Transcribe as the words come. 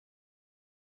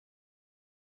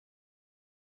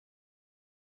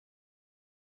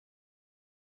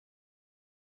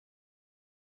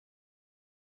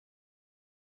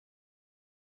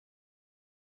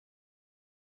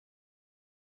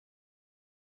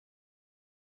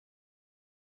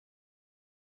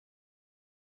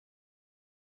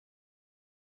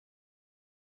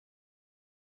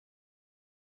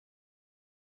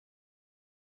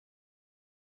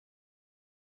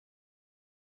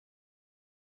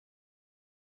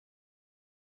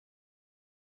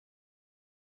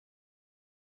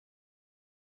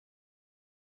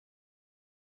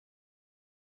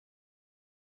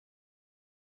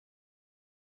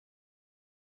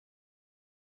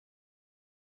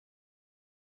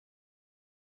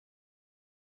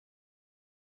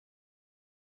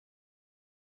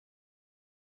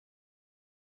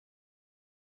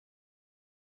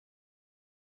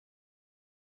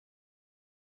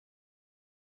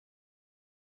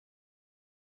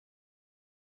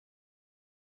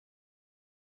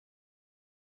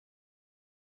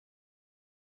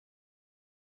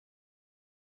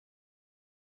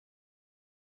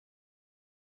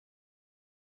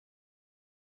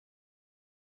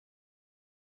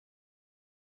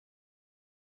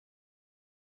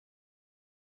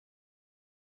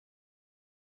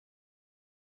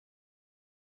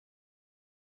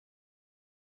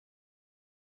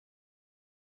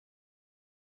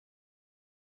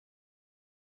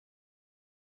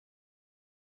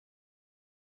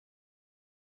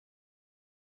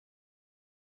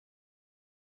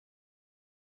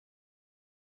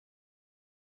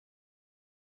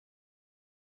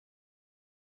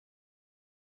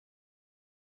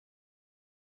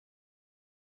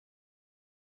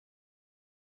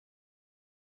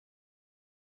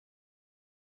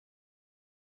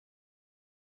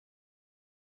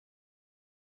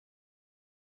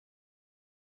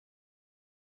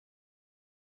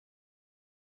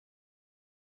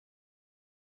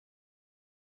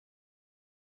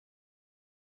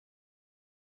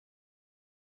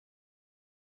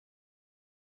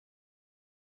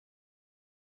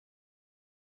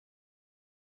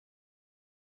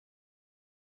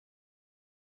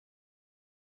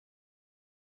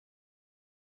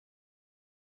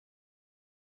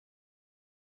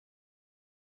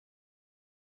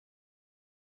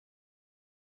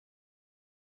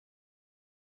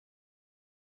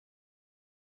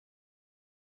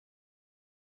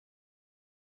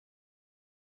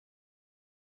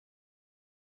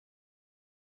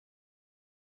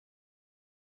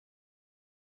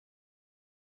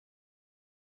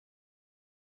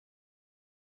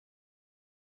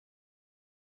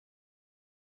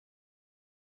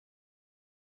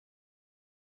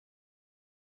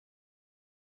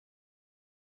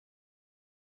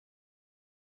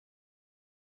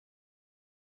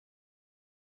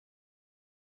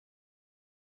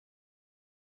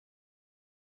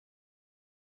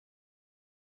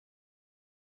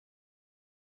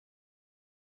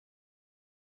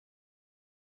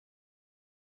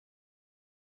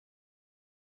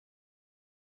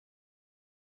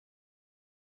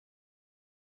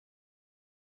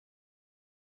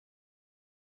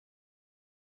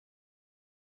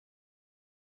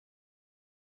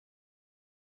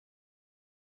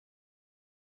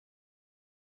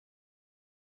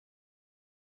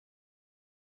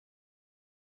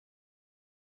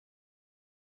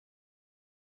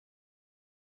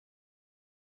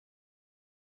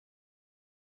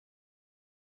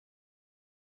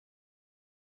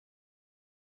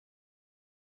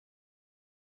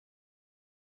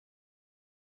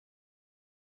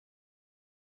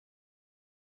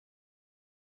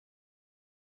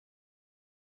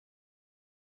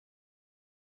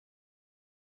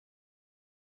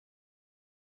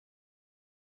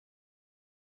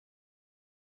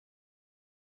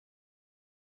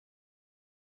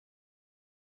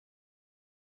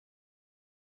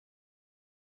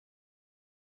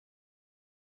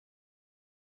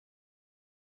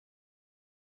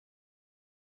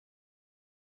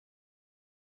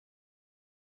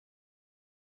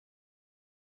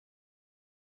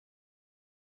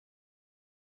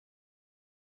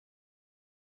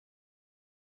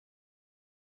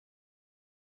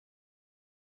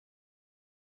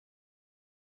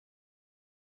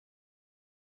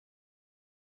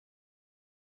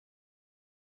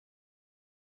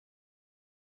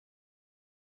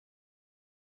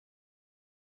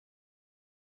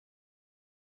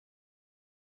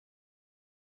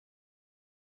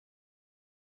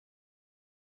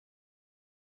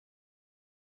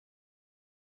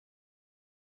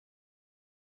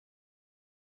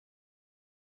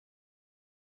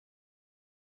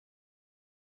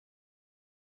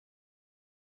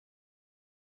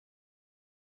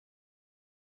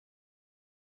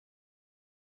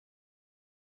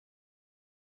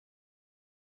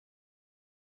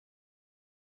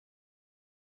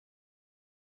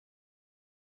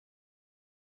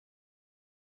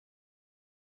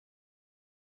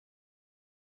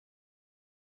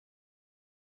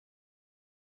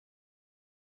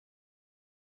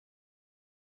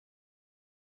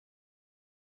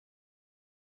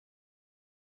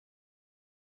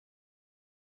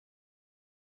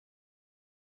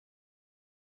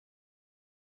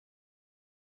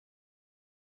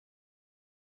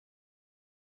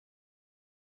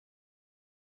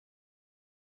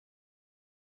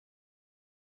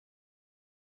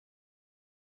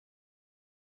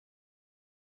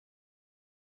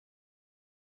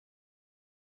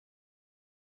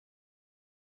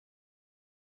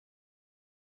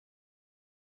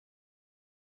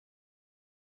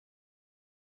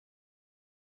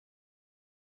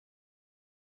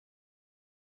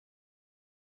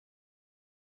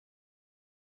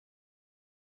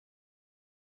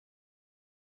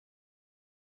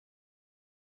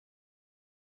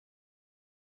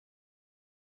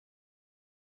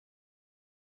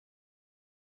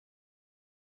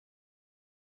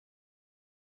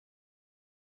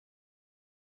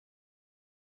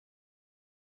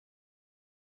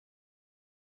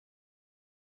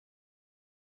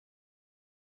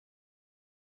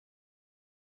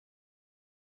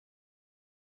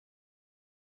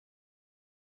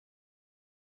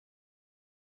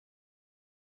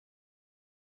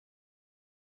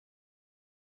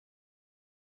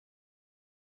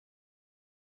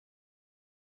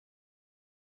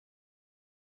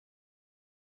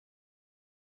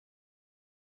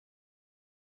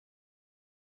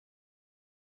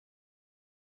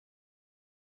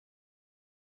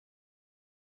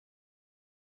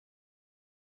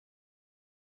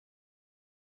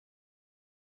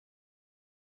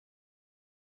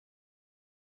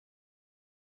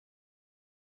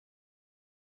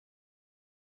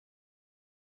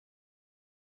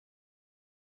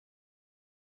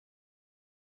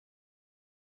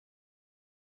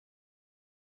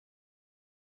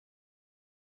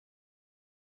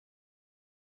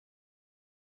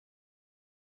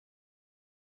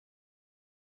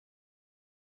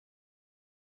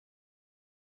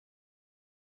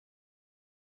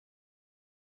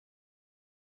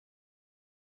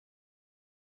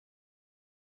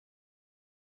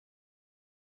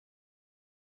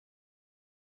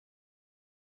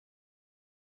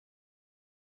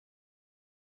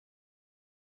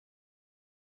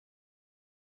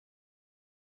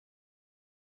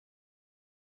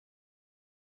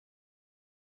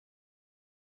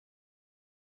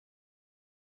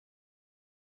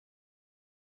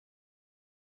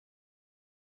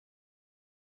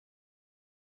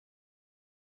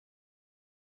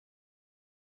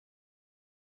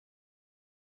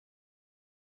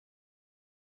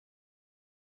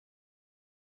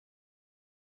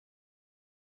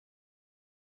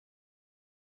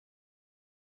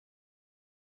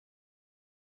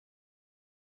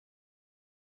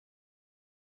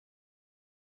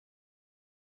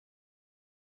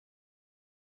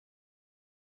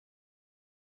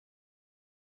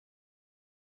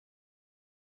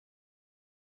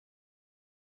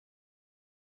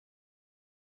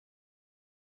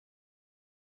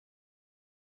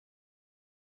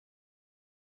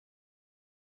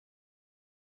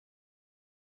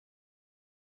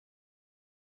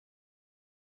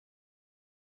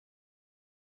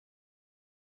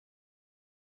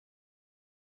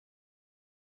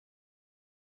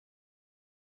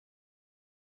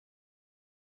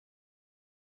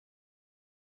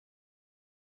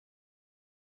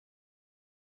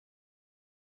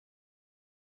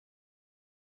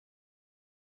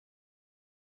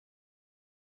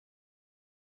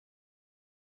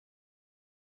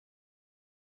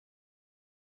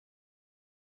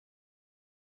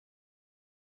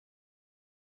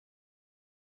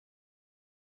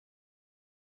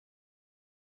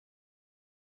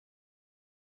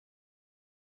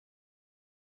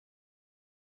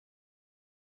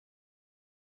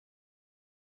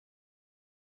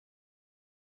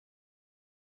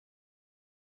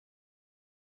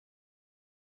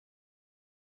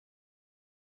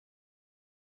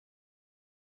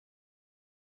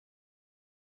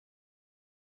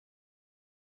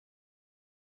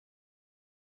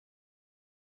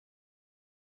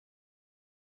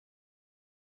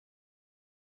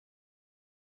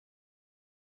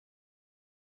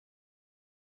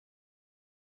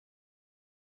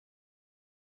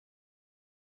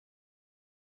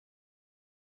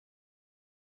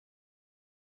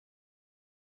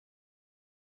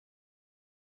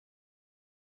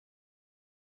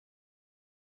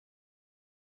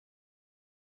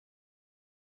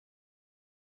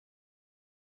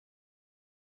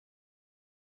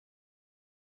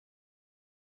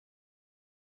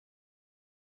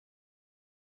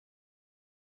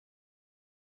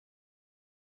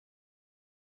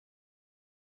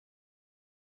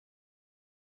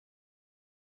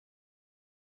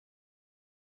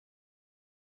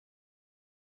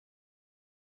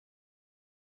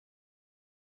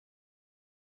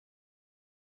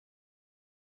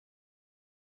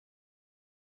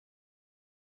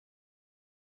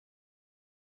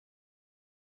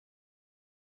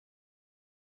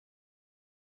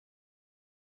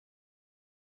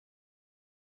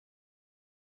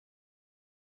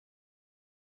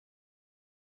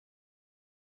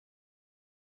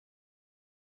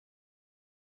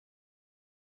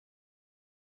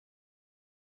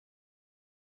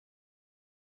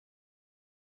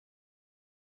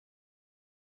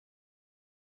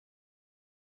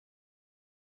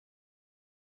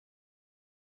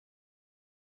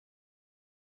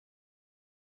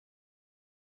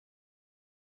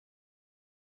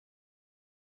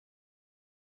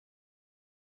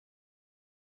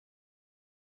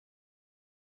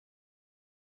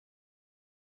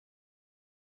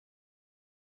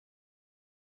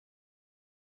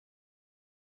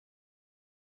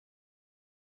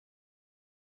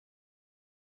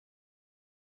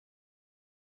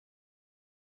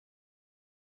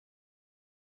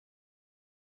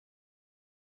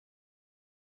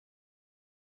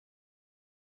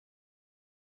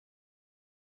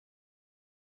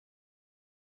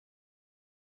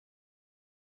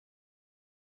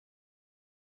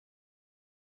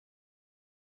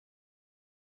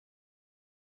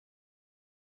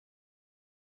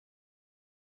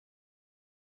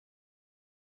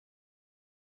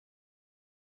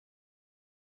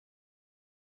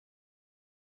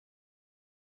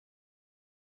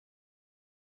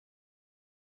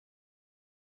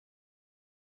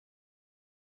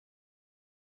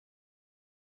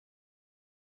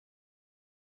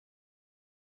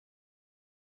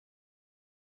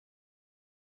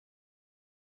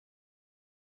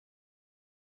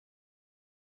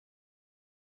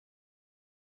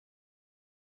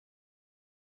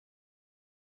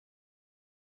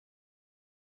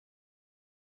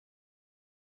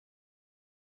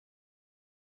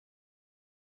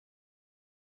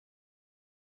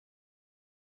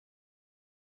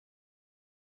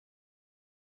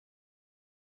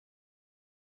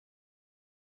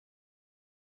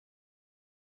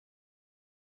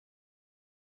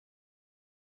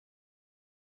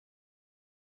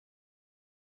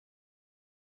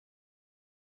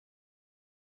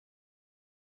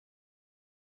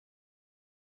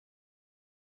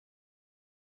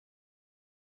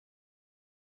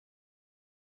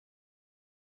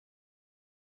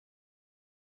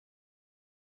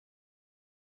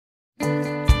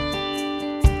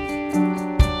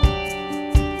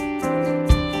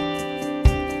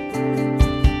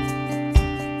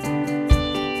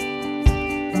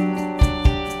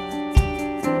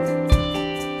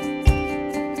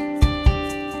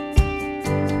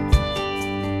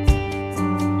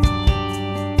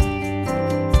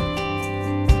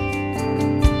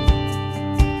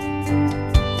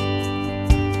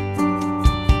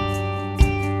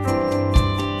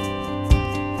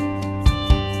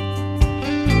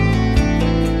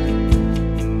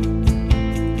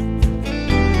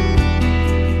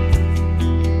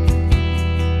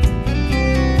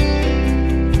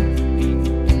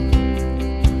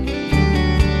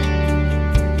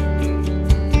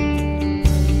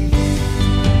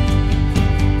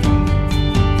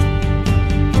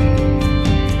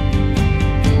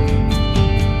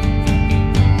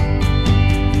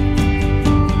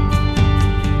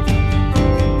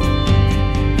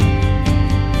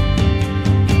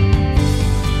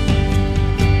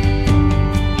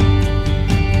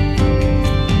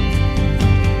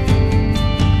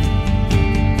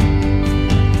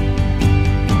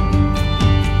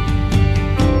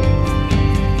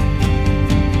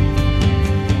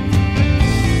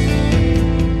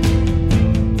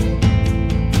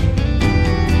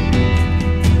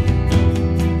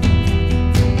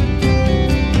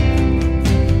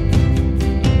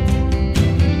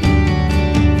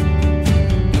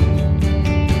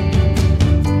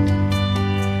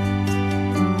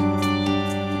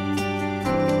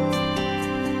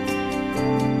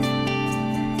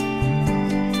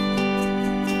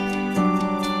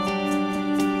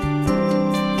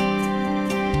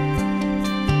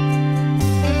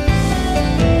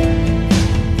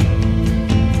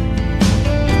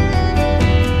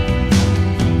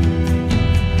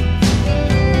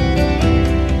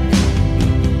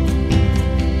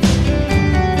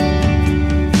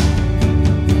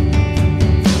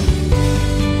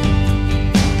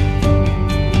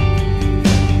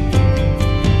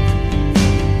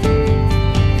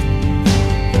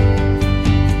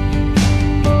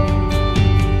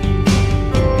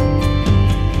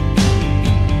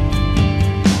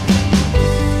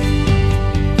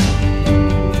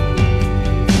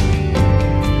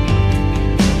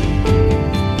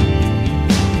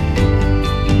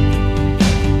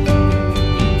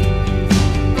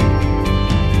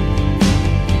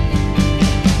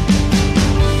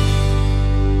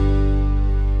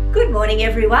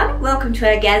welcome to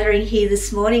our gathering here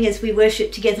this morning as we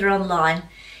worship together online.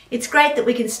 It's great that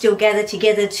we can still gather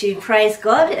together to praise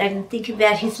God and think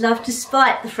about his love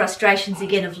despite the frustrations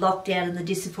again of lockdown and the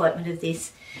disappointment of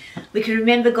this. We can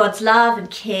remember God's love and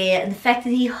care and the fact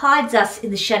that he hides us in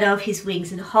the shadow of his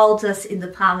wings and holds us in the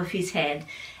palm of his hand,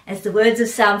 as the words of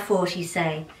Psalm 40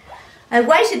 say. I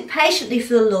waited patiently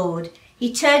for the Lord.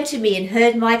 He turned to me and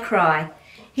heard my cry.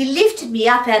 He lifted me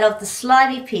up out of the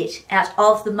slimy pit, out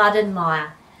of the mud and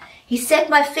mire. He set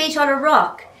my feet on a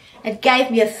rock and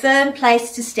gave me a firm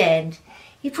place to stand.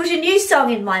 He put a new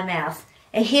song in my mouth,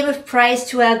 a hymn of praise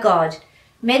to our God.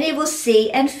 Many will see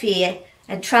and fear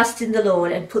and trust in the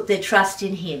Lord and put their trust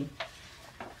in him.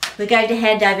 We're going to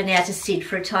hand over now to Sid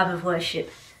for a time of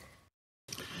worship.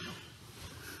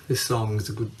 This song is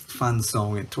a good, fun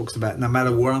song. It talks about no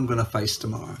matter what I'm going to face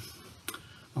tomorrow,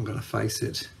 I'm going to face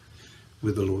it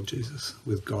with the Lord Jesus,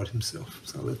 with God himself.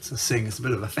 So let's sing. It's a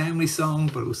bit of a family song,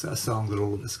 but also a song that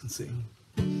all of us can sing.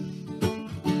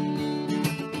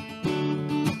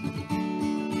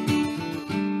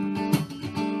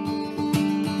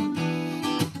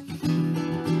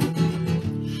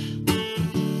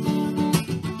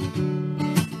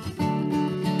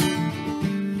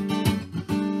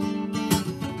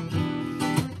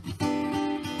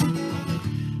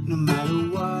 No matter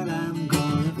what I'm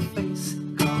gonna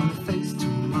face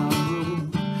tomorrow.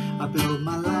 I build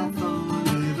my life on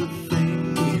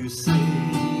everything you say.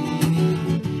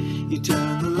 You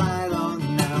turn the light on,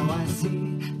 now I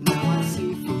see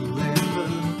forever.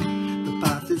 The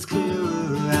path is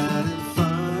clearer out in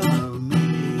front of me.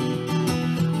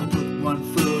 I put one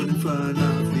foot in front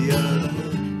of the other,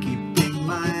 keeping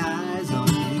my eyes on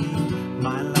you,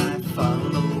 my life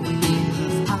following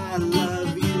Jesus. I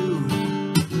love you,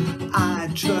 I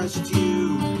trust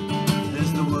you.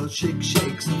 As the world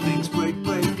shakes and things break,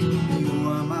 you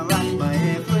are my rock, my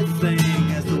everything.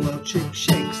 As the world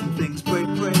shakes and things break,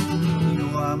 you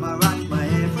are my rock, my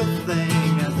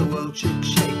everything. As the world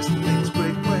shakes and things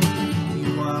break,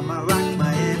 you are my rock,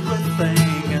 my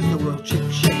everything. As the world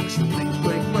shakes and things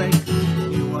break,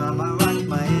 you are my rock,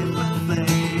 my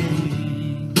everything.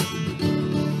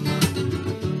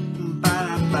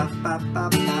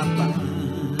 Ba-da-ba-ba-ba-ba-ba.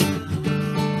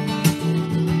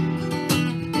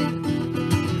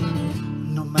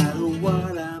 No matter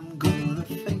what I'm gonna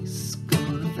face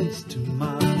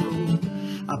tomorrow,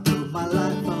 I build my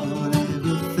life on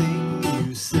everything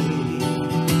you say.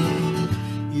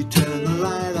 You turn the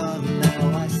light on,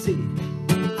 now I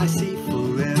see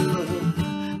forever.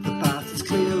 The path is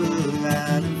clearer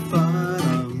out in front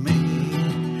of me.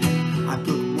 I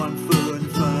put one foot in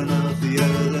front of the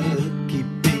other,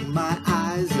 keeping my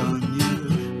eyes on you,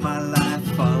 my life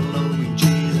following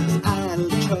Jesus. I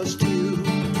trust you,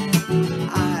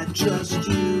 I trust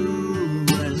you.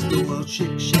 As the world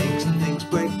shakes and things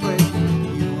break,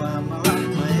 you are my rock,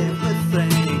 my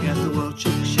everything. As the world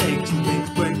shakes and things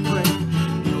break,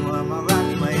 you are my rock,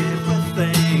 my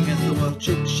everything. As the world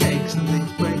shakes and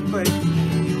things break,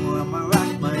 you are my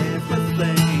rock, my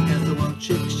everything. As the world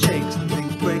shakes and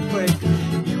things break,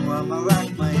 you are my rock,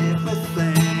 my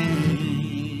everything.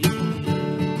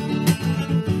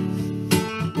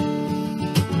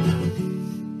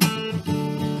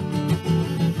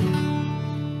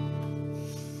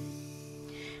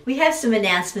 We have some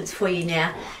announcements for you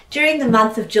now. During the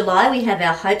month of July, we have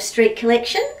our Hope Street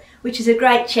collection, which is a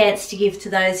great chance to give to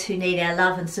those who need our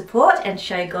love and support and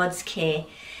show God's care.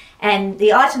 And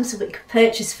the items that we can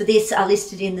purchase for this are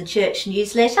listed in the church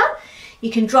newsletter. You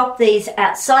can drop these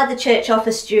outside the church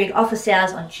office during office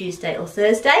hours on Tuesday or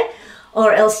Thursday,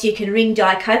 or else you can ring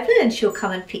Di Copeland and she'll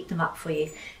come and pick them up for you.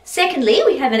 Secondly,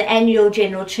 we have an annual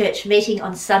general church meeting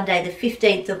on Sunday the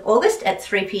 15th of August at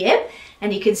 3 p.m.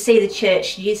 and you can see the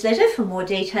church newsletter for more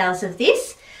details of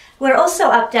this. We're also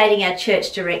updating our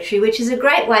church directory, which is a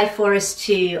great way for us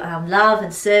to love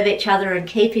and serve each other and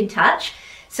keep in touch.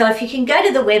 So if you can go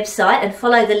to the website and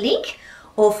follow the link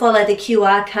or follow the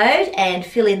QR code and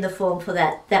fill in the form for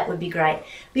that, that would be great.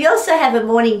 We also have a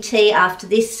morning tea after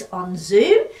this on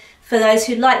Zoom for those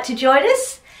who'd like to join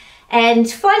us.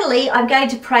 And finally, I'm going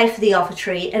to pray for the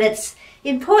offertory, and it's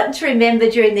important to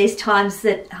remember during these times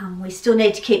that we still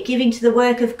need to keep giving to the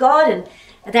work of God, and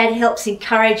that helps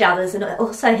encourage others and it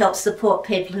also helps support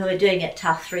people who are doing it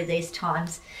tough through these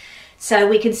times. So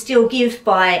we can still give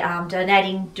by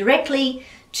donating directly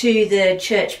to the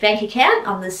church bank account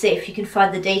on the CEF. You can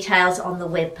find the details on the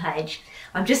web page.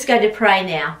 I'm just going to pray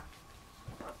now.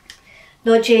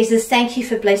 Lord Jesus, thank you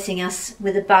for blessing us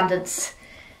with abundance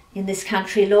in this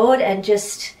country, Lord, and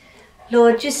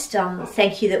Lord,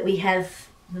 thank you that we have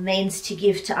the means to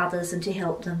give to others and to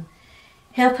help them.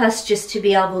 Help us just to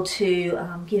be able to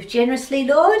give generously,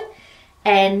 Lord,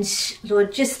 And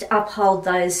Lord, just uphold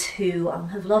those who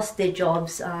have lost their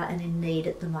jobs and in need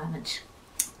at the moment.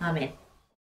 Amen.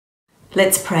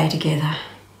 Let's pray together.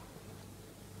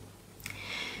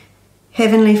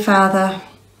 Heavenly Father,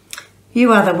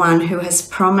 you are the one who has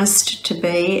promised to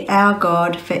be our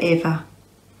God forever,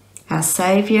 our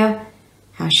Saviour,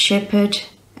 our Shepherd,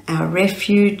 our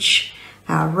refuge,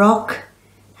 our rock,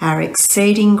 our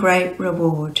exceeding great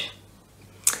reward.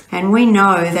 And we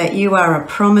know that you are a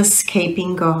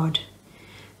promise-keeping God,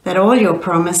 that all your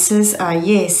promises are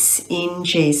yes in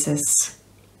Jesus.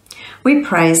 We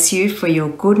praise you for your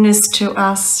goodness to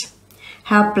us,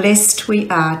 how blessed we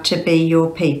are to be your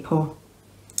people.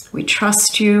 We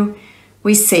trust you,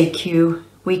 we seek you,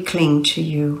 we cling to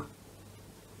you.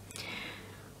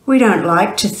 We don't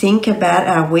like to think about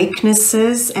our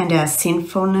weaknesses and our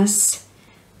sinfulness,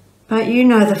 but you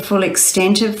know the full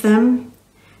extent of them,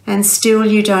 and still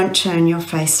you don't turn your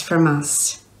face from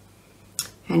us.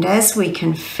 And as we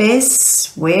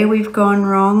confess where we've gone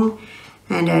wrong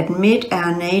and admit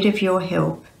our need of your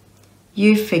help,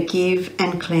 you forgive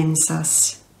and cleanse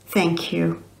us. Thank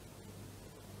you.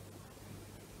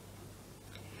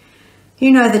 You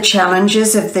know the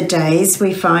challenges of the days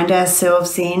we find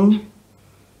ourselves in.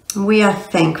 We are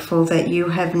thankful that you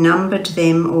have numbered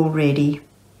them already.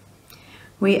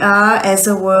 We are, as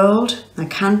a world, a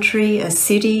country, a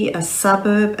city, a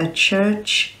suburb, a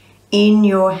church, in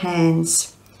your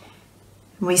hands.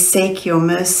 We seek your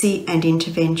mercy and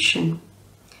intervention.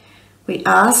 We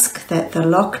ask that the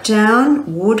lockdown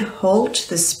would halt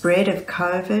the spread of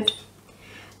COVID,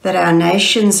 that our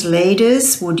nation's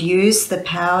leaders would use the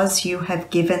powers you have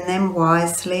given them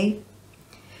wisely,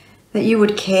 that you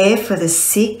would care for the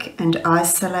sick and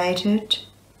isolated,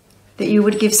 that you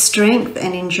would give strength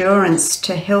and endurance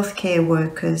to healthcare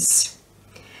workers,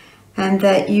 and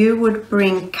that you would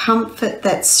bring comfort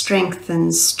that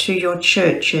strengthens to your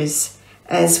churches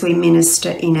as we minister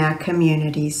in our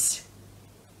communities.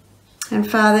 And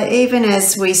Father, even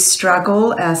as we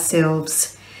struggle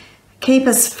ourselves, keep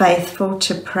us faithful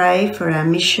to pray for our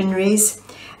missionaries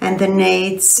and the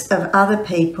needs of other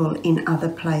people in other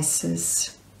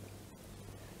places.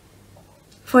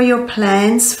 For your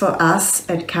plans for us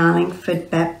at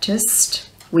Carlingford Baptist,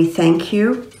 we thank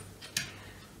you.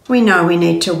 We know we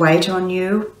need to wait on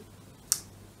you,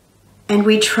 and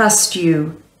we trust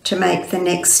you to make the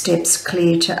next steps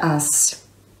clear to us.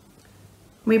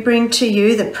 We bring to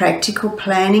you the practical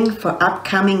planning for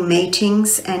upcoming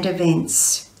meetings and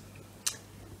events,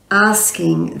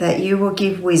 asking that you will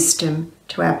give wisdom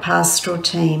to our pastoral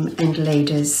team and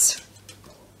leaders.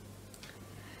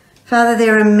 Father,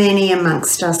 there are many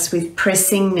amongst us with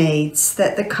pressing needs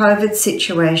that the COVID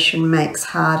situation makes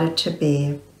harder to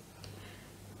bear.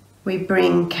 We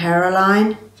bring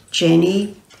Caroline,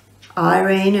 Jenny,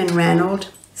 Irene and Ranald,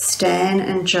 Stan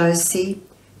and Josie,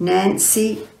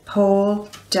 Nancy, Paul,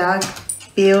 Doug,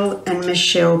 Bill and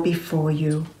Michelle before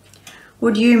you.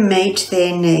 Would you meet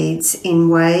their needs in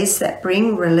ways that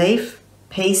bring relief,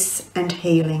 peace and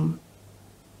healing?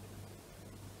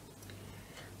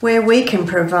 Where we can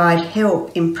provide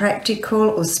help in practical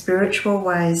or spiritual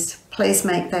ways, please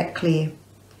make that clear.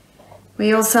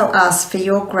 We also ask for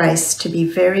your grace to be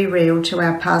very real to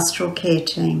our pastoral care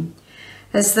team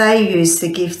as they use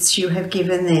the gifts you have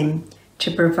given them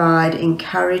to provide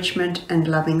encouragement and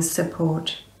loving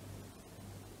support.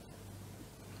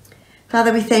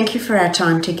 Father, we thank you for our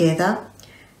time together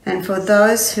and for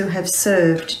those who have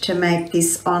served to make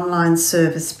this online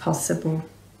service possible.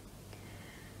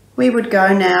 We would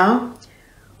go now,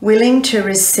 willing to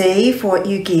receive what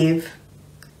you give,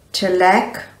 to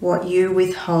lack what you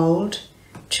withhold,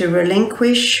 to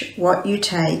relinquish what you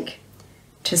take,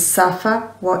 to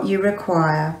suffer what you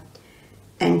require,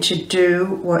 and to do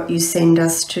what you send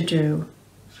us to do.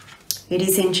 It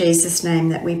is in Jesus' name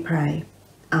that we pray.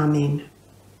 Amen.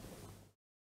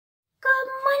 Good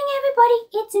morning, everybody.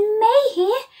 It's May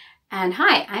here. And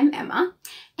hi, I'm Emma.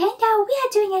 And we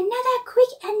are doing another quick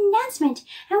announcement.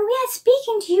 And we are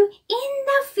speaking to you in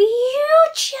the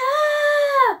future.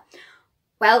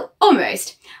 Well,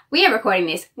 almost. We are recording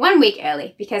this 1 week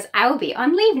early because I will be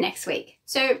on leave next week.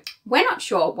 So we're not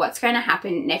sure what's going to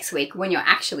happen next week when you're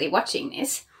actually watching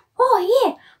this. Oh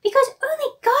yeah, because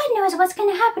only God knows what's going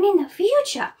to happen in the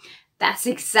future. That's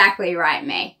exactly right,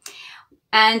 May.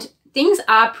 And things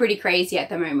are pretty crazy at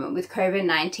the moment with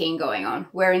COVID-19 going on.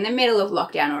 We're in the middle of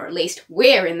lockdown, or at least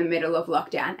we're in the middle of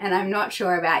lockdown, and I'm not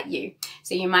sure about you.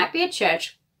 So you might be at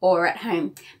church or at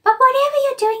home. But whatever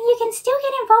you're doing, you can still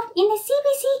get involved in the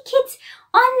CBC Kids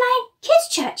Online Kids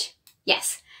Church.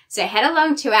 Yes, So head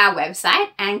along to our website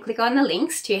and click on the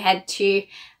links to head to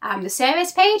the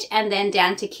service page and then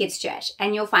down to Kids Church,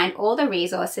 and you'll find all the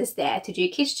resources there to do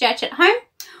Kids Church at home.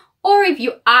 Or if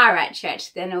you are at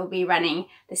church, then we'll be running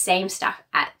the same stuff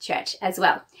at church as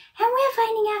well. And we're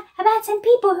finding out about some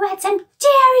people who had some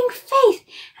daring faith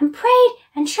and prayed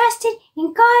and trusted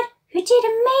in God, who did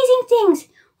amazing things,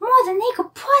 more than they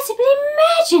could possibly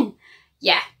imagine.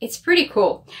 Yeah, it's pretty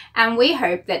cool. And we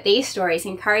hope that these stories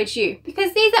encourage you,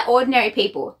 because these are ordinary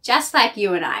people, just like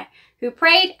you and I, who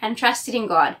prayed and trusted in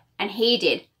God, and He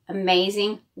did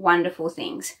amazing, wonderful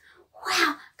things.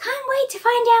 Wow, can't wait to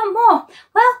find out more.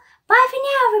 Well, bye for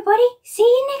now, everybody. See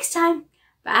you next time.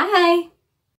 Bye.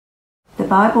 The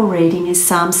Bible reading is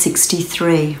Psalm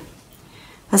 63,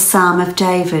 a psalm of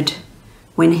David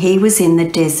when he was in the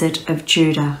desert of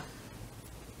Judah.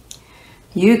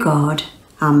 You, God,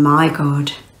 are my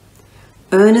God.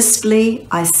 Earnestly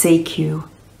I seek you.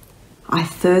 I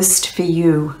thirst for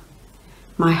you.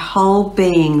 My whole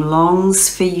being longs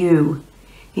for you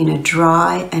in a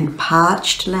dry and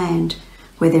parched land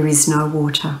where there is no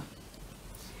water.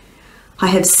 I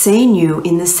have seen you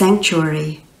in the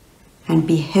sanctuary and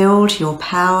beheld your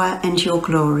power and your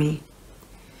glory.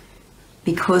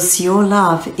 Because your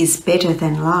love is better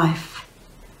than life,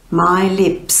 my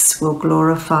lips will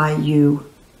glorify you.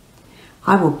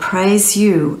 I will praise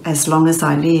you as long as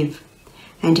I live,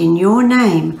 and in your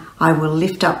name I will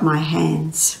lift up my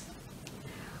hands.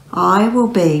 I will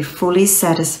be fully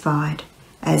satisfied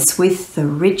as with the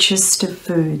richest of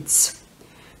foods.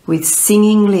 With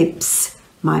singing lips,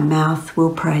 my mouth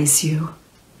will praise you.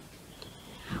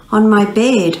 On my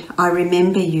bed, I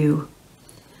remember you.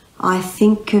 I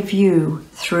think of you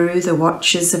through the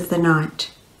watches of the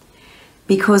night.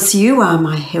 Because you are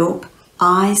my help,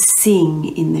 I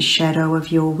sing in the shadow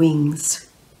of your wings.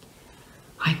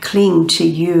 I cling to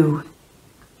you.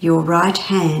 Your right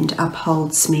hand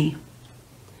upholds me.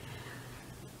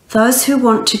 Those who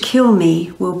want to kill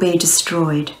me will be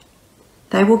destroyed.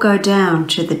 They will go down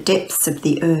to the depths of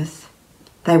the earth.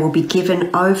 They will be given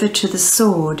over to the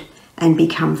sword and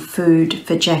become food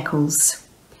for jackals.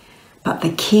 But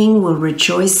the king will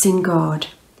rejoice in God.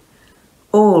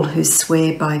 All who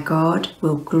swear by God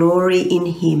will glory in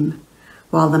him,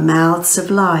 while the mouths of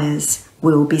liars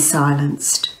will be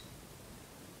silenced.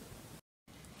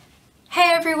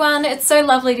 Hey everyone, it's so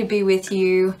lovely to be with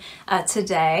you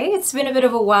today. It's been a bit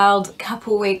of a wild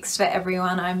couple weeks for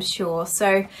everyone, I'm sure.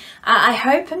 So I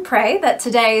hope and pray that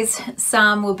today's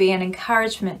psalm will be an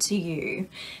encouragement to you.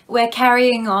 We're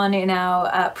carrying on in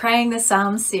our Praying the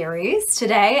Psalm series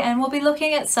today, and we'll be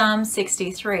looking at Psalm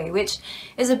 63, which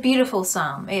is a beautiful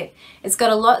psalm. It's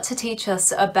got a lot to teach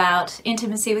us about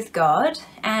intimacy with God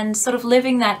and sort of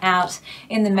living that out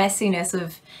in the messiness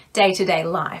of day-to-day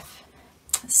life.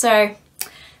 So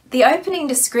the opening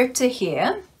descriptor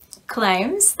here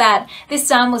claims that this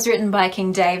psalm was written by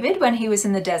King David when he was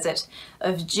in the desert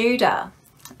of Judah.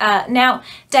 Now,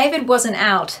 David wasn't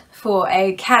out for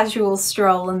a casual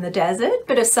stroll in the desert,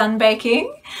 bit of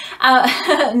sunbaking.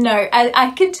 No,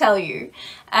 I can tell you,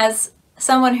 as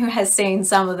someone who has seen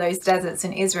some of those deserts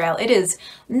in Israel, it is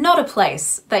not a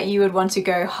place that you would want to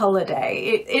go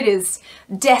holiday. It is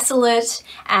desolate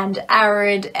and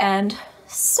arid and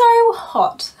so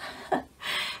hot.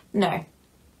 No,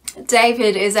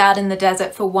 David is out in the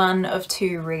desert for one of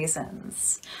two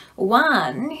reasons.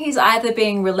 One, he's either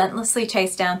being relentlessly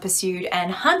chased down, pursued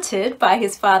and hunted by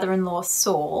his father-in-law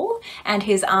Saul and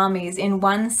his armies in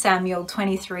 1 Samuel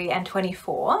 23 and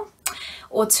 24.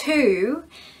 Or two,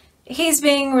 he's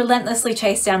being relentlessly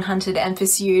chased down, hunted and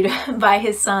pursued by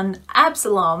his son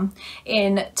Absalom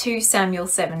in 2 Samuel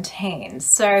 17.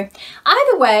 So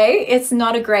either way, it's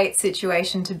not a great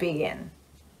situation to be in.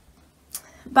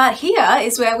 But here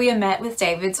is where we are met with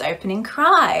David's opening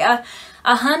cry,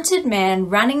 a hunted man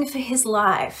running for his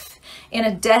life in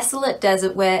a desolate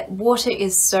desert where water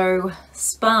is so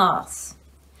sparse.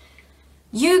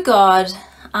 You, God,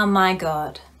 are my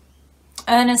God.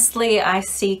 Earnestly I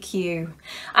seek you.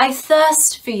 I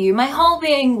thirst for you. My whole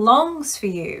being longs for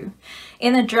you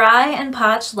in a dry and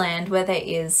parched land where there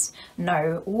is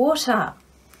no water.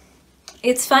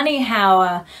 It's funny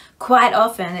how quite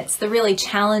often it's the really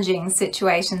challenging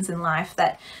situations in life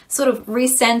that sort of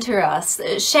recenter us,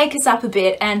 shake us up a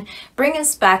bit and bring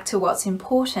us back to what's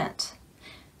important.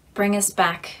 Bring us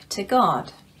back to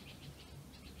God.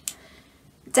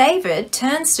 David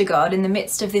turns to God in the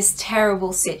midst of this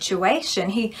terrible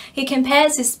situation. He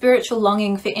compares his spiritual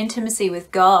longing for intimacy with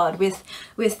God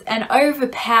with an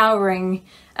overpowering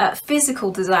physical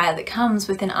desire that comes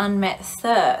with an unmet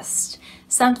thirst,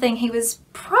 something he was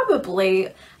probably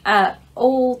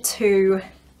all too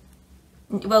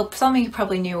well, something he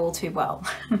probably knew all too well.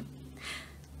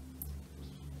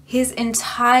 His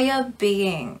entire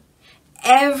being,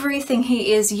 everything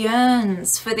he is,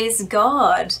 yearns for this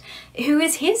God, who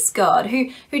is his God,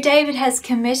 who David has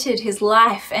committed his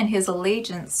life and his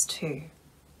allegiance to.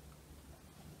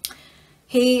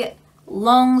 He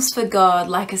longs for God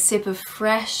like a sip of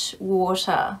fresh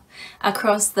water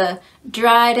across the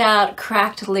dried out,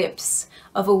 cracked lips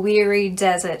of a weary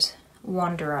desert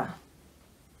wanderer.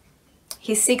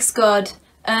 He seeks God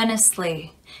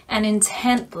earnestly and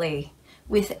intently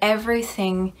with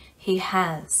everything he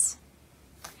has.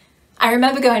 I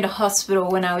remember going to hospital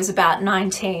when I was about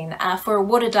 19 for a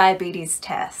water diabetes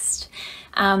test,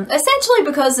 essentially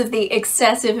because of the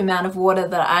excessive amount of water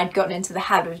that I'd gotten into the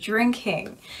habit of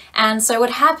drinking. And so what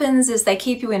happens is they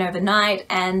keep you in overnight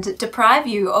and deprive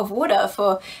you of water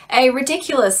for a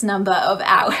ridiculous number of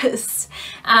hours.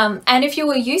 And if you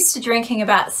were used to drinking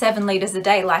about 7 litres a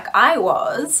day like I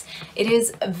was, it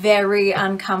is very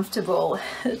uncomfortable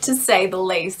to say the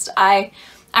least. I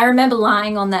remember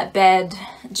lying on that bed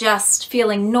just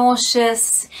feeling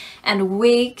nauseous and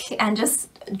weak and just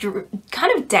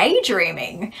kind of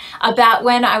daydreaming about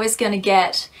when I was going to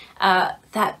get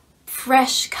that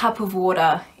fresh cup of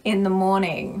water in the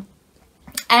morning.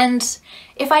 And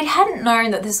if I hadn't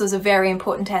known that this was a very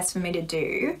important test for me to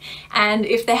do, and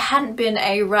if there hadn't been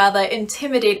a rather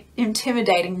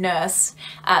intimidating nurse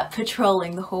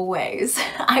patrolling the hallways,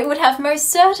 I would have most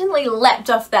certainly leapt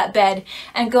off that bed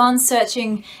and gone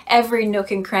searching every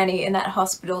nook and cranny in that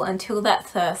hospital until that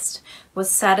thirst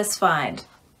was satisfied.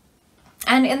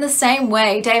 And in the same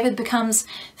way, David becomes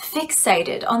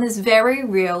fixated on this very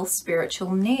real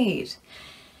spiritual need.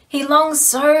 He longs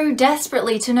so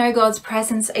desperately to know God's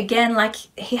presence again like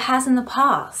he has in the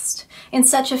past, in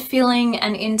such a filling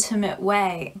and intimate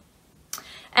way.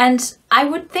 And I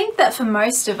would think that for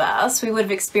most of us, we would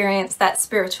have experienced that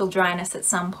spiritual dryness at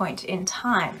some point in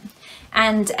time,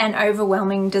 and an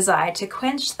overwhelming desire to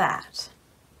quench that.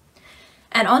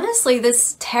 And honestly,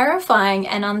 this terrifying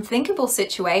and unthinkable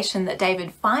situation that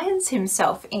David finds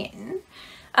himself in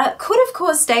could have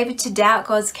caused David to doubt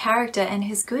God's character and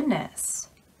his goodness,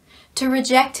 to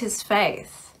reject his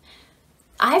faith.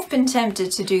 I've been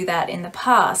tempted to do that in the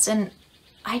past, and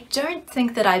I don't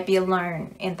think that I'd be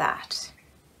alone in that.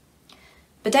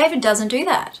 But David doesn't do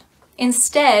that.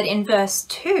 Instead, in verse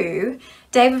 2,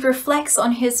 David reflects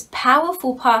on his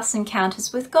powerful past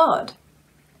encounters with God,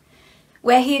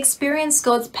 where he experienced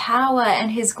God's power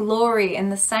and his glory in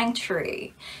the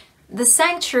sanctuary. The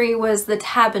sanctuary was the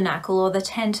tabernacle or the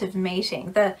tent of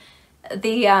meeting. The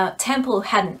temple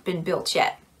hadn't been built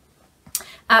yet.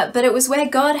 But it was where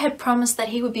God had promised that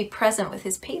he would be present with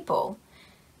his people.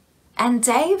 And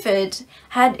David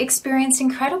had experienced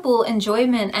incredible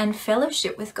enjoyment and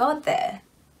fellowship with God there,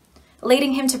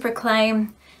 leading him to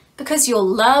proclaim, "Because your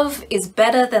love is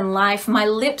better than life, my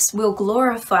lips will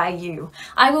glorify you.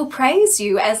 I will praise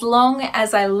you as long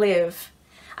as I live.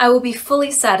 I will be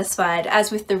fully satisfied as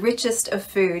with the richest of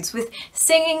foods. With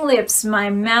singing lips, my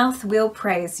mouth will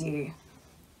praise you."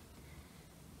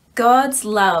 God's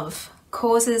love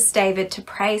causes David to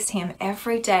praise him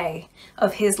every day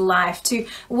of his life, to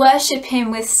worship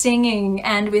him with singing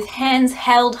and with hands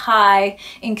held high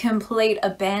in complete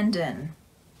abandon.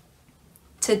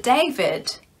 To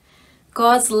David,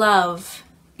 God's love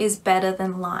is better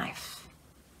than life.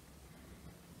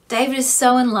 David is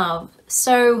so in love,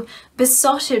 so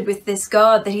besotted with this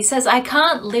God that he says, "I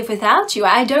can't live without you.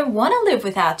 I don't want to live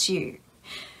without you."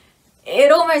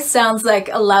 It almost sounds like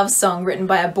a love song written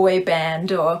by a boy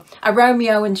band or a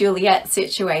Romeo and Juliet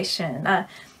situation,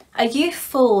 a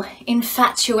youthful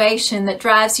infatuation that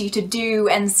drives you to do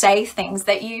and say things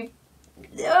that you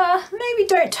maybe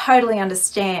don't totally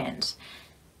understand.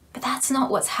 But that's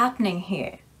not what's happening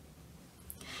here.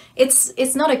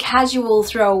 It's not a casual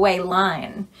throwaway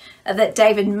line that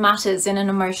David mutters in an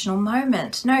emotional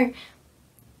moment. No,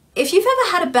 if you've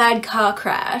ever had a bad car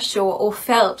crash or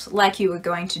felt like you were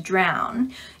going to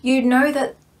drown, you know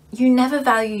that you never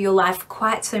value your life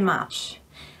quite so much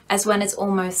as when it's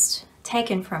almost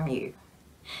taken from you.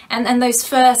 And those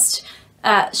first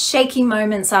shaky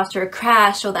moments after a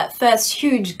crash, or that first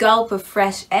huge gulp of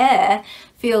fresh air,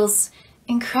 feels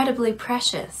incredibly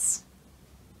precious.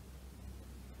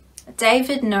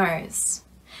 David knows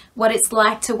what it's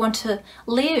like to want to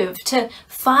live, to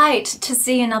fight, to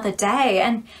see another day.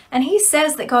 And he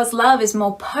says that God's love is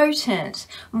more potent,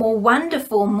 more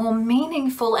wonderful, more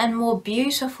meaningful, and more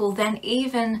beautiful than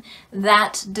even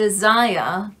that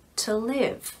desire to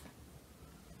live.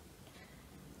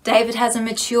 David has a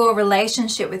mature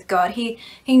relationship with God. He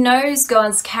knows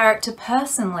God's character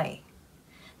personally.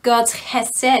 God's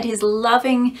chesed, his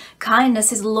loving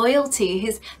kindness, his loyalty,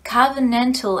 his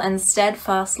covenantal and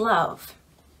steadfast love.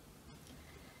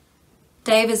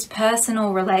 David's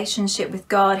personal relationship with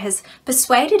God has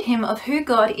persuaded him of who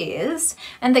God is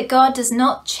and that God does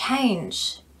not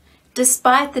change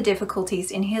despite the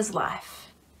difficulties in his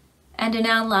life and in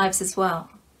our lives as well.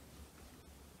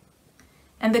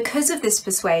 And because of this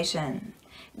persuasion,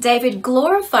 David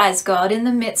glorifies God in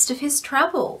the midst of his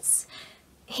troubles.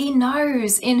 He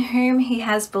knows in whom he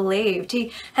has believed.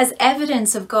 He has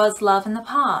evidence of God's love in the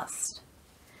past.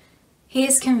 He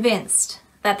is convinced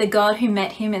that the God who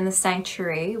met him in the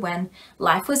sanctuary when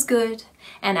life was good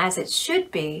and as it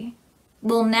should be,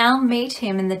 will now meet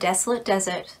him in the desolate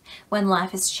desert when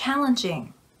life is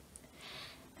challenging,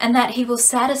 and that he will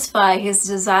satisfy his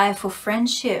desire for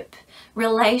friendship,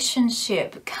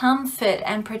 relationship, comfort,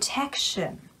 and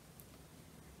protection.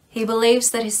 He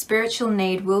believes that his spiritual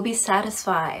need will be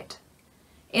satisfied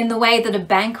in the way that a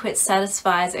banquet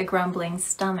satisfies a grumbling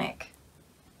stomach.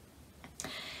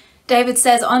 David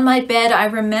says, "On my bed I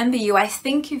remember you, I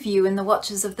think of you in the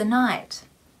watches of the night."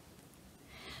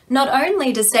 Not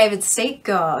only does David seek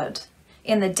God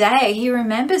in the day, he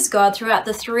remembers God throughout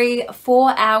the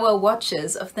 3-4-hour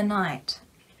watches of the night.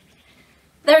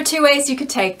 There are two ways you could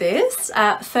take this.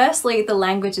 Firstly, the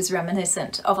language is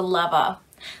reminiscent of a lover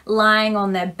lying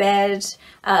on their bed,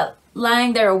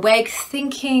 lying there awake,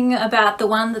 thinking about the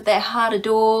one that their heart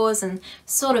adores and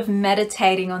sort of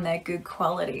meditating on their good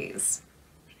qualities.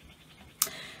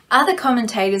 Other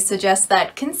commentators suggest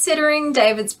that, considering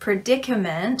David's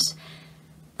predicament,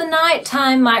 the night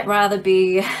time might rather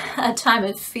be a time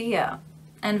of fear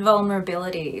and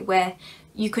vulnerability where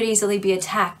you could easily be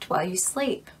attacked while you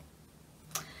sleep.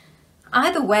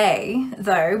 Either way,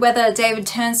 though, whether David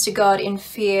turns to God in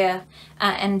fear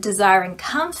and desiring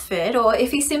comfort, or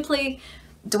if he simply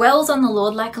dwells on the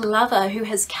Lord like a lover who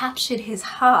has captured his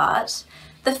heart,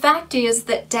 the fact is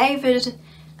that David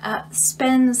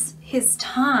spends his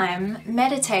time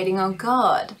meditating on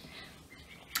God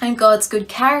and God's good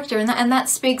character, and that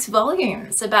speaks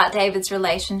volumes about David's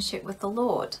relationship with the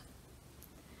Lord.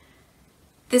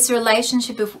 This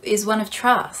relationship is one of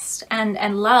trust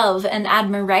and love and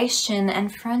admiration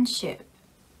and friendship.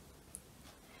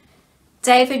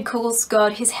 David calls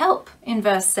God his help in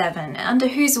verse 7, under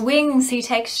whose wings he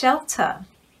takes shelter.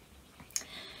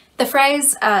 The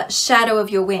phrase shadow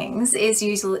of your wings is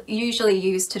usually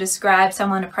used to describe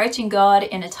someone approaching God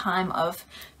in a time of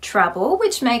trouble,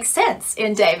 which makes sense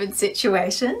in David's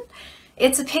situation.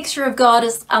 It's a picture of God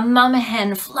as a mama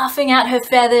hen fluffing out her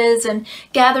feathers and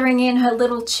gathering in her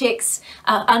little chicks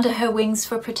under her wings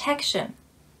for protection.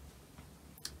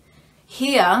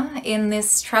 Here, in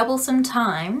this troublesome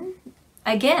time,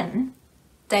 again,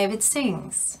 David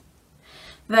sings.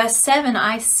 Verse 7,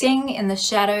 I sing in the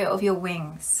shadow of your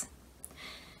wings.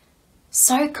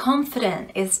 So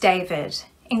confident is David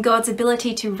in God's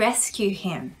ability to rescue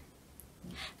him,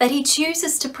 that he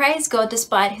chooses to praise God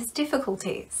despite his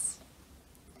difficulties.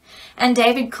 And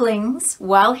David clings,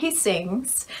 while he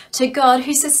sings, to God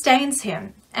who sustains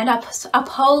him and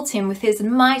upholds him with his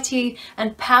mighty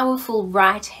and powerful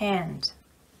right hand.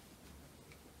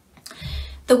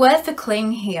 The word for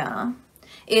cling here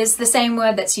is the same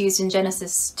word that's used in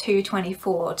Genesis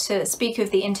 2:24 to speak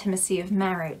of the intimacy of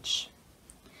marriage.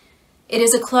 It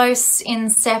is a close,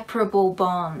 inseparable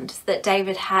bond that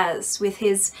David has with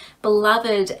his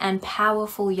beloved and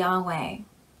powerful Yahweh.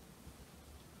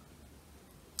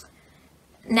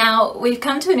 Now, we've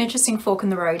come to an interesting fork in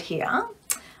the road here.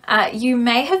 You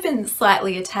may have been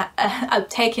slightly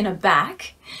taken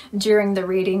aback during the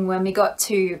reading when we got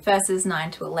to verses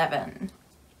 9 to 11.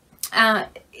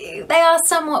 They are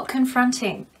somewhat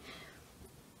confronting.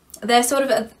 They're sort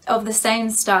of the same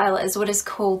style as what is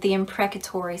called the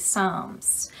imprecatory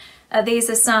psalms. These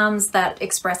are psalms that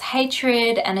express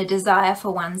hatred and a desire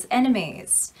for one's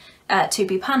enemies to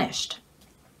be punished.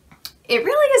 It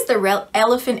really is the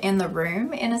elephant in the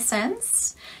room, in a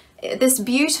sense. This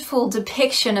beautiful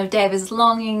depiction of David's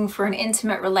longing for an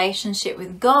intimate relationship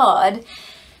with God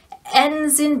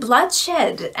ends in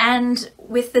bloodshed and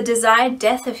with the desired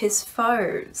death of his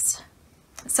foes.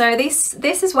 So this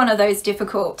is one of those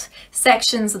difficult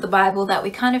sections of the Bible that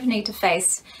we kind of need to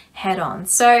face head on.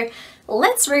 So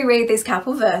let's reread these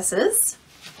couple verses.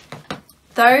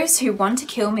 Those who want to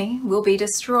kill me will be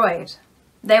destroyed.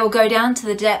 They will go down to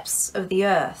the depths of the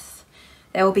earth.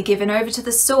 They will be given over to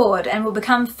the sword and will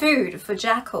become food for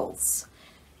jackals.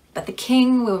 But the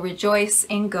king will rejoice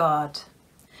in God.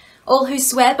 All who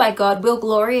swear by God will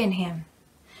glory in him,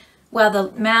 while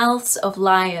the mouths of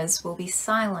liars will be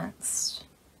silenced.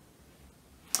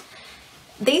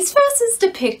 These verses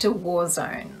depict a war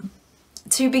zone.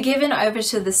 To to be given over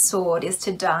to the sword is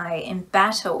to die in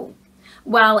battle,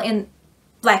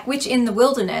 which in the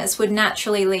wilderness would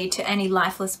naturally lead to any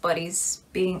lifeless bodies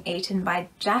being eaten by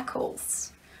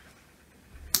jackals.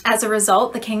 As a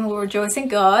result, the king will rejoice in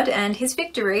God and his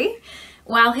victory,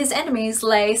 while his enemies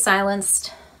lay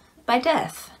silenced by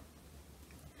death.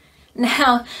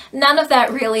 Now, none of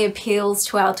that really appeals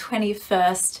to our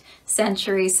 21st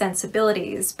century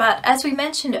sensibilities, but as we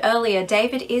mentioned earlier,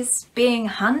 David is being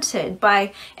hunted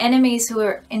by enemies who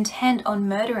are intent on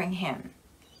murdering him.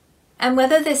 And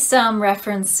whether this psalm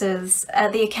references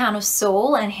the account of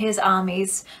Saul and his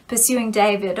armies pursuing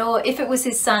David, or if it was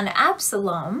his son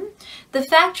Absalom, the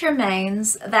fact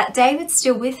remains that David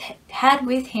still had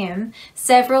with him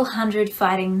several hundred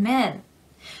fighting men.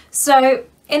 So,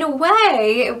 in a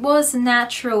way, it was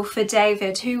natural for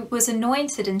David, who was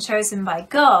anointed and chosen by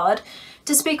God,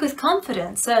 to speak with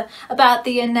confidence about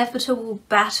the inevitable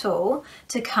battle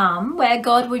to come, where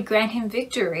God would grant him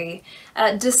victory,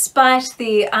 despite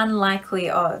the unlikely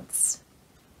odds.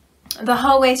 The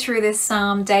whole way through this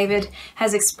psalm, David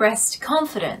has expressed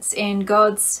confidence in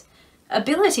God's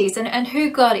abilities and who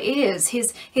God is,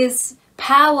 his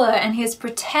power and his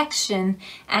protection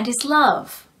and his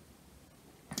love.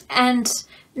 And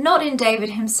not in David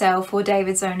himself or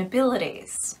David's own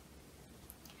abilities.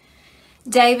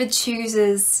 David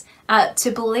chooses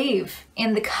to believe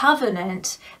in the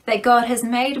covenant that God has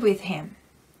made with him.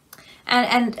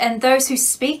 And those who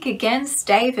speak against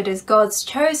David as God's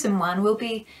chosen one will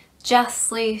be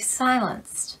justly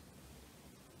silenced.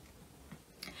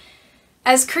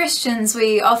 As Christians,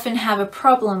 we often have a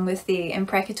problem with the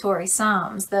imprecatory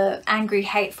psalms, the angry,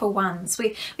 hateful ones.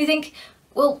 We think,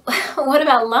 well, what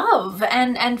about love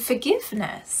and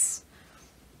forgiveness?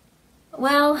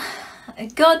 Well,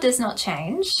 God does not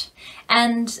change.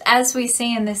 And as we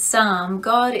see in this psalm,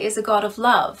 God is a God of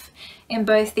love in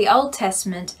both the Old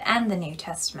Testament and the New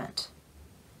Testament.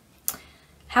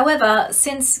 However,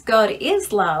 since God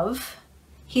is love,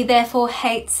 he therefore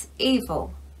hates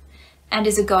evil and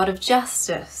is a God of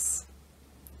justice.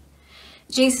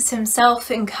 Jesus himself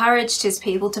encouraged his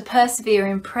people to persevere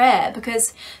in prayer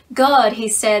because God, he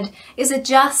said, is a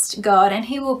just God and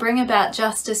he will bring about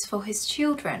justice for his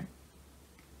children.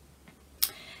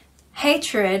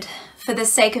 Hatred for the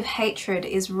sake of hatred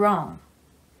is wrong.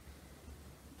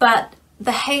 But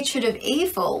the hatred of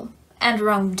evil and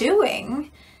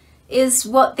wrongdoing is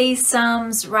what these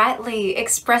psalms rightly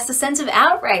express a sense of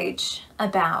outrage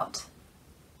about.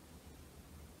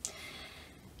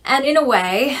 And in a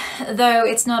way, though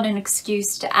it's not an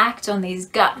excuse to act on these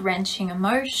gut-wrenching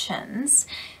emotions,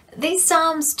 these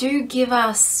psalms do give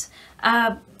us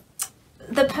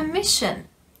the permission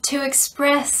to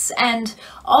express and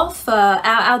offer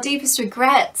our deepest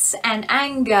regrets and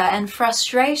anger and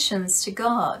frustrations to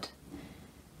God.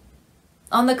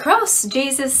 On the cross,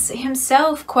 Jesus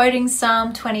himself, quoting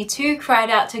Psalm 22, cried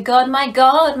out to God, my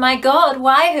God,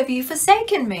 why have you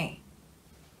forsaken me?"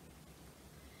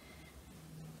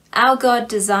 Our God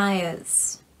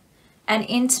desires an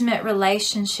intimate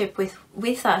relationship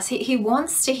with us. He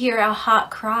wants to hear our heart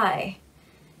cry,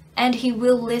 and he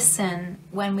will listen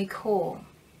when we call.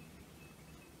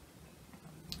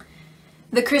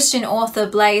 The Christian author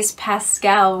Blaise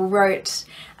Pascal wrote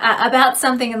about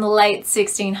something in the late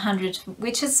 1600s,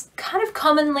 which has kind of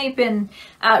commonly been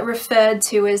referred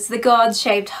to as the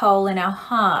God-shaped hole in our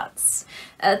hearts.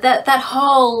 That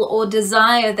hole or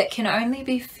desire that can only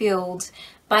be filled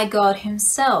by God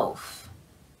himself.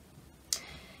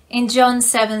 In John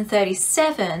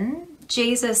 7:37,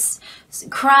 Jesus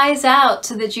cries out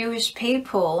to the Jewish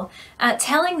people,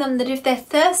 telling them that if they're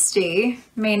thirsty,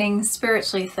 meaning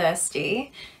spiritually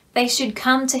thirsty, they should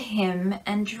come to him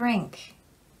and drink.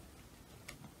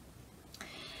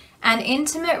 An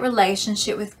intimate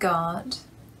relationship with God,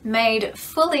 made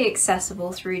fully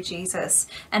accessible through Jesus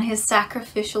and his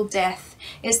sacrificial death,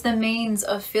 is the means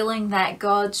of filling that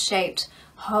God-shaped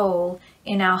hole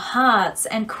in our hearts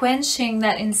and quenching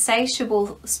that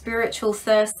insatiable spiritual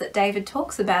thirst that David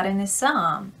talks about in this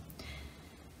psalm.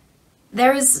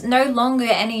 There is no longer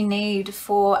any need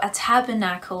for a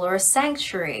tabernacle or a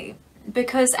sanctuary,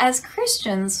 because as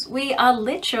Christians, we are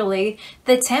literally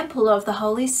the temple of the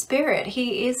Holy Spirit.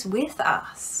 He is with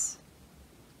us.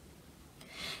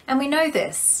 And we know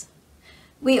this.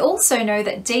 We also know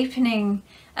that deepening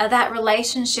that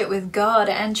relationship with God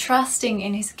and trusting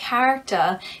in his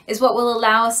character is what will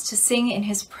allow us to sing in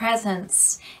his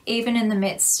presence, even in the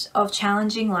midst of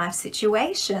challenging life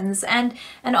situations. And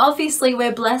obviously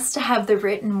we're blessed to have the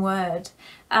written word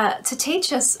to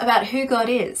teach us about who God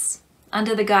is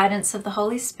under the guidance of the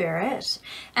Holy Spirit,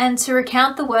 and to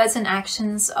recount the words and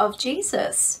actions of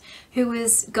Jesus, who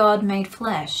is God made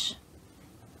flesh.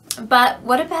 But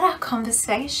what about our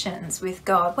conversations with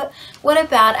God? What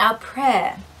about our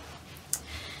prayer?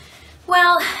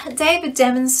 Well, David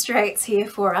demonstrates here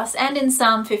for us, and in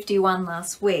Psalm 51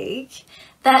 last week,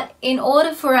 that in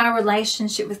order for our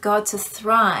relationship with God to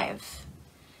thrive,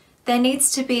 there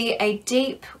needs to be a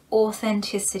deep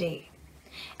authenticity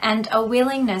and a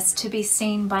willingness to be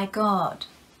seen by God.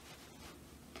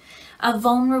 A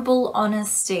vulnerable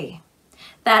honesty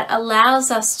that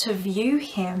allows us to view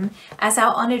him as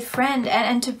our honoured friend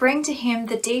and to bring to him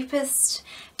the deepest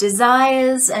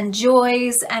desires and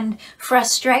joys and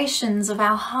frustrations of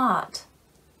our heart.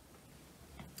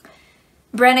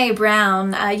 Brené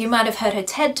Brown, you might have heard her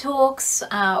TED Talks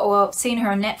or seen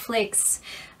her on Netflix.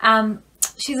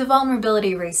 She's a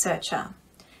vulnerability researcher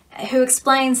who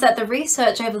explains that the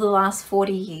research over the last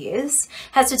 40 years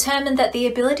has determined that the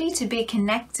ability to be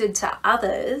connected to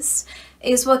others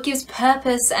is what gives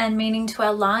purpose and meaning to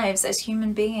our lives as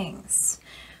human beings.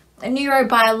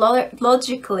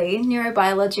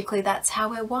 Neurobiologically, that's how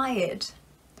we're wired.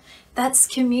 That's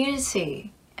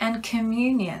community and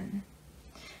communion.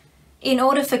 In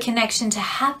order for connection to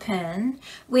happen,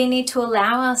 we need to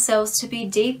allow ourselves to be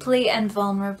deeply and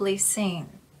vulnerably seen.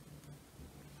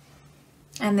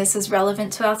 And this is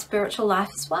relevant to our spiritual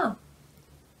life as well.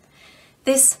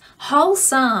 This whole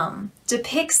psalm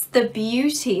depicts the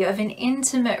beauty of an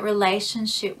intimate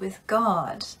relationship with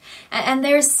God. And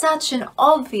there is such an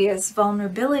obvious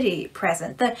vulnerability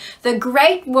present. The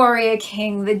great warrior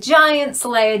king, the giant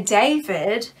slayer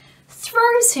David,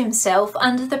 throws himself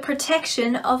under the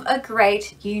protection of a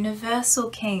great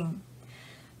universal king,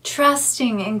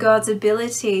 trusting in God's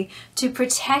ability to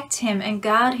protect him and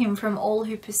guard him from all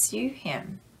who pursue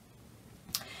him.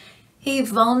 He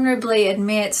vulnerably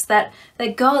admits that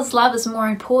God's love is more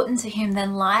important to him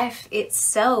than life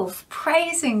itself,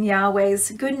 praising Yahweh's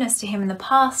goodness to him in the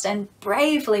past and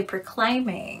bravely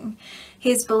proclaiming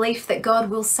his belief that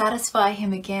God will satisfy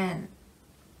him again.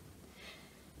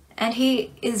 And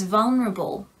he is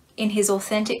vulnerable in his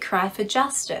authentic cry for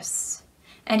justice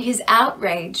and his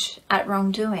outrage at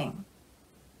wrongdoing.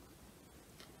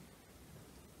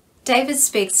 David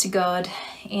speaks to God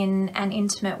in an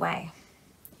intimate way,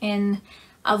 in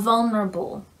a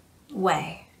vulnerable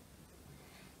way.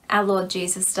 Our Lord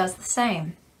Jesus does the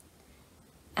same,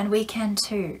 and we can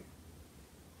too.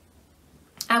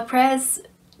 Our prayers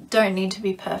don't need to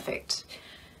be perfect,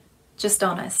 just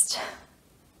honest.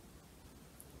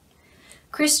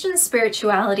 Christian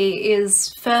spirituality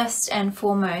is first and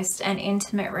foremost an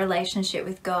intimate relationship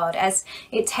with God, as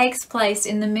it takes place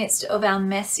in the midst of our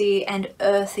messy and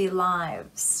earthy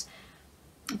lives.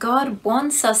 God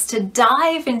wants us to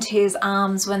dive into his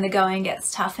arms when the going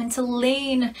gets tough and to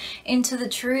lean into the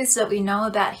truths that we know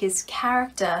about his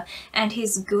character and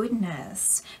his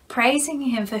goodness, praising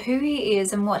him for who he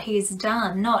is and what he's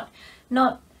done, not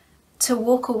to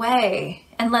walk away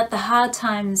and let the hard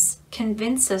times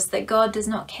convince us that God does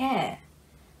not care,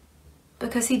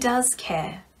 because he does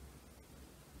care.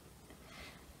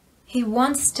 He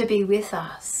wants to be with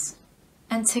us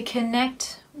and to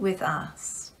connect with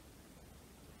us.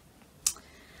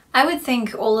 I would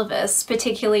think all of us,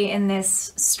 particularly in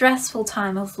this stressful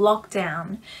time of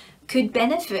lockdown, could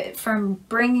benefit from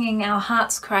bringing our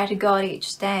heart's cry to God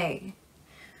each day.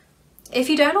 If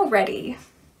you don't already,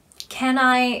 can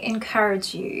I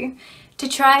encourage you to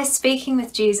try speaking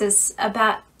with Jesus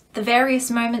about the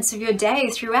various moments of your day,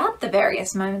 throughout the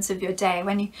various moments of your day,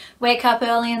 when you wake up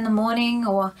early in the morning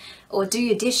or do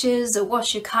your dishes or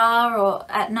wash your car, or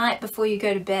at night before you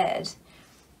go to bed.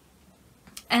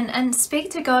 And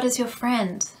speak to God as your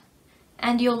friend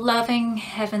and your loving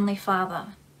Heavenly Father.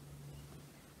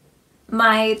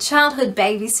 My childhood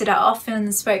babysitter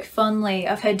often spoke fondly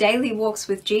of her daily walks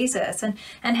with Jesus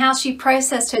and how she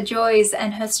processed her joys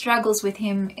and her struggles with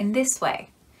him in this way.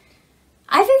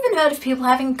 I've even heard of people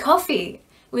having coffee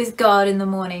with God in the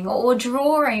morning, or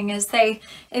drawing as they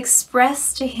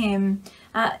express to him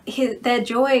their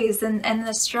joys and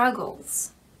their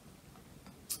struggles.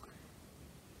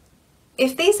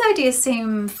 If these ideas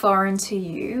seem foreign to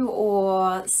you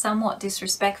or somewhat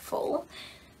disrespectful,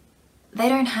 they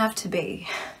don't have to be.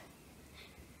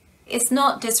 It's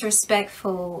not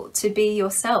disrespectful to be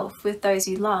yourself with those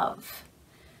you love,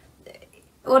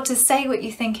 or to say what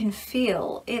you think and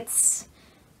feel. It's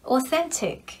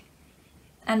authentic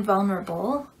and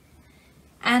vulnerable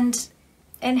and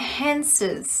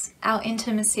enhances our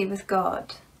intimacy with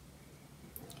God.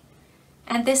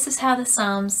 And this is how the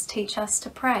Psalms teach us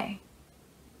to pray.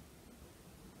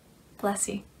 Bless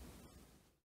you.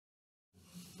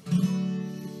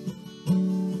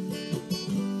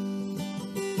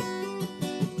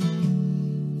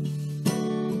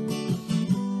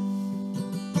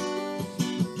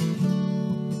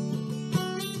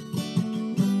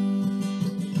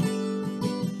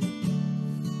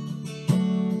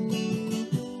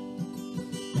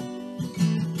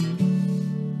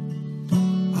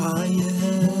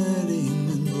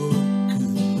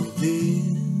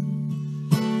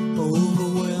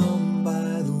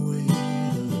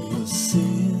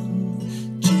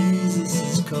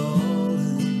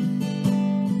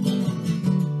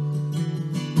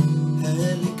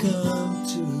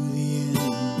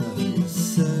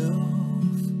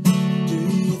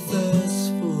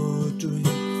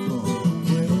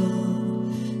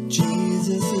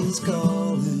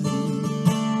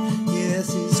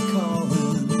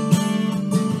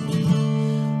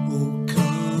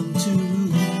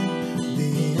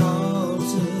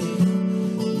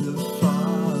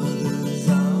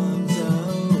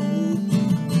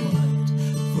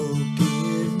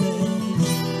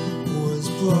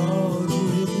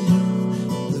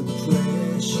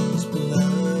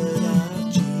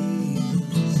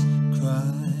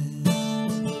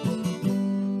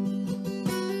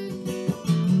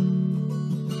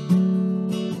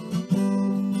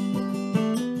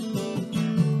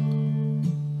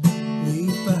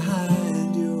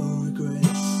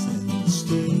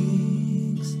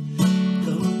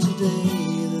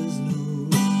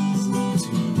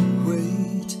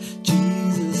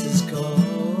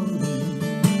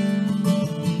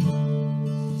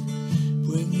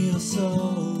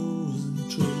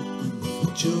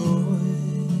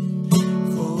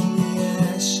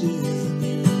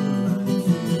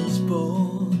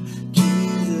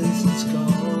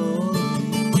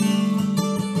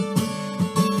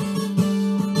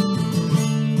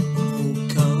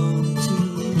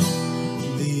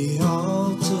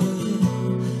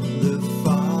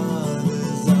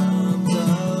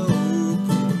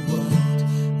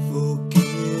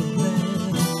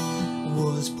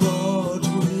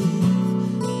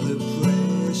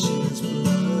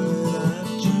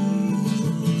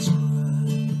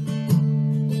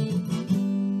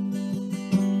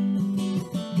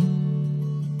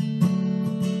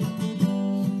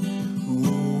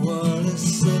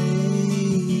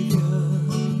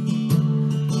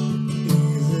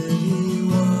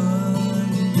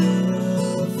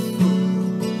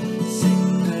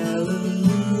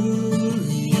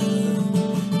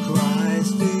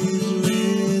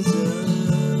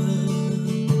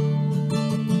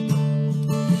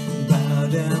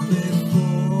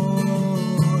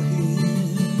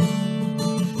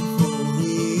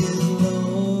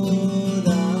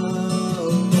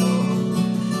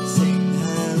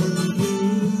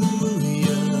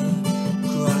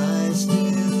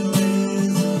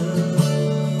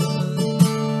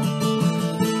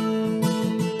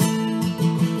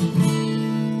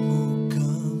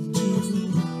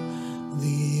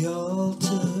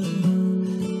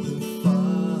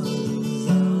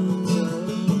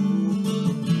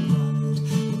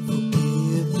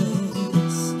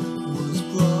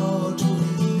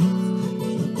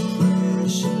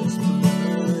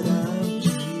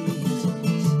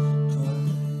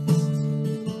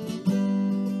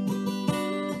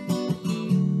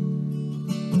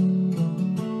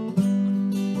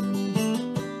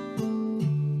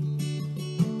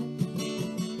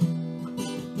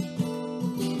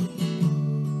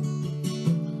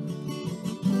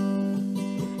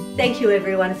 Thank you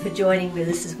everyone for joining with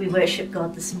us as we worship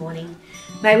God this morning.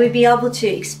 May we be able to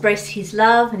express his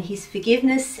love and his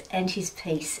forgiveness and his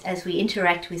peace as we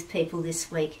interact with people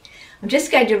this week. I'm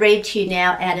just going to read to you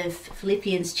now out of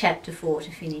Philippians chapter 4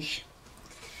 to finish.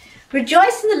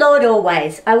 Rejoice in the Lord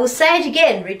always. I will say it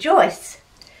again, rejoice.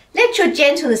 Let your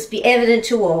gentleness be evident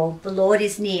to all. The Lord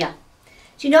is near.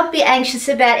 Do not be anxious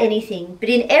about anything, but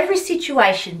in every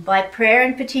situation, by prayer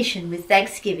and petition with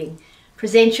thanksgiving,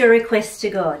 present your requests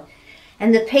to God.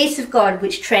 And the peace of God,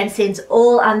 which transcends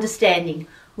all understanding,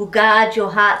 will guard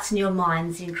your hearts and your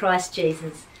minds in Christ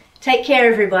Jesus. Take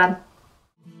care, everyone.